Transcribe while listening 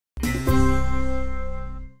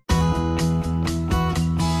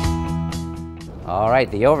All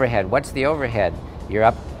right, the overhead. What's the overhead? You're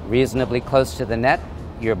up reasonably close to the net.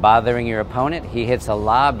 You're bothering your opponent. He hits a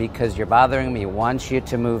lob because you're bothering him. He wants you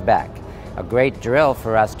to move back. A great drill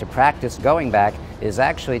for us to practice going back is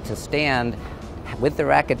actually to stand with the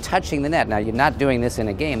racket touching the net. Now, you're not doing this in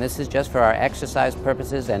a game. This is just for our exercise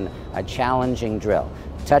purposes and a challenging drill.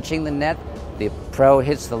 Touching the net, the pro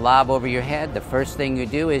hits the lob over your head. The first thing you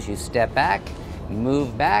do is you step back,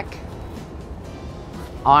 move back,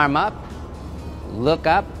 arm up, look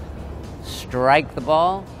up, strike the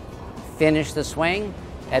ball, finish the swing,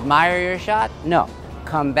 admire your shot? No.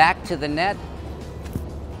 Come back to the net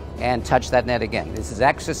and touch that net again. This is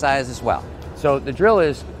exercise as well. So the drill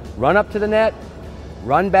is run up to the net,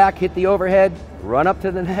 run back, hit the overhead, run up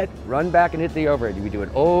to the net, run back and hit the overhead. We do it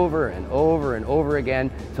over and over and over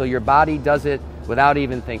again till your body does it without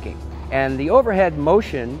even thinking. And the overhead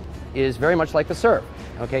motion is very much like the serve.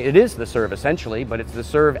 Okay, it is the serve essentially, but it's the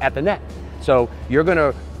serve at the net. So you're going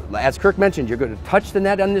to, as Kirk mentioned, you're going to touch the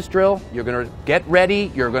net on this drill, you're going to get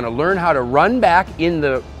ready, you're going to learn how to run back in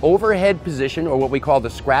the overhead position, or what we call the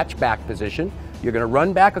scratch back position. You're going to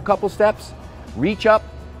run back a couple steps, reach up,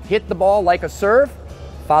 hit the ball like a serve,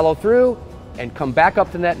 follow through, and come back up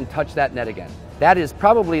to the net and touch that net again. That is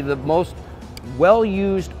probably the most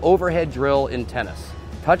well-used overhead drill in tennis.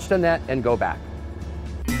 Touch the net and go back.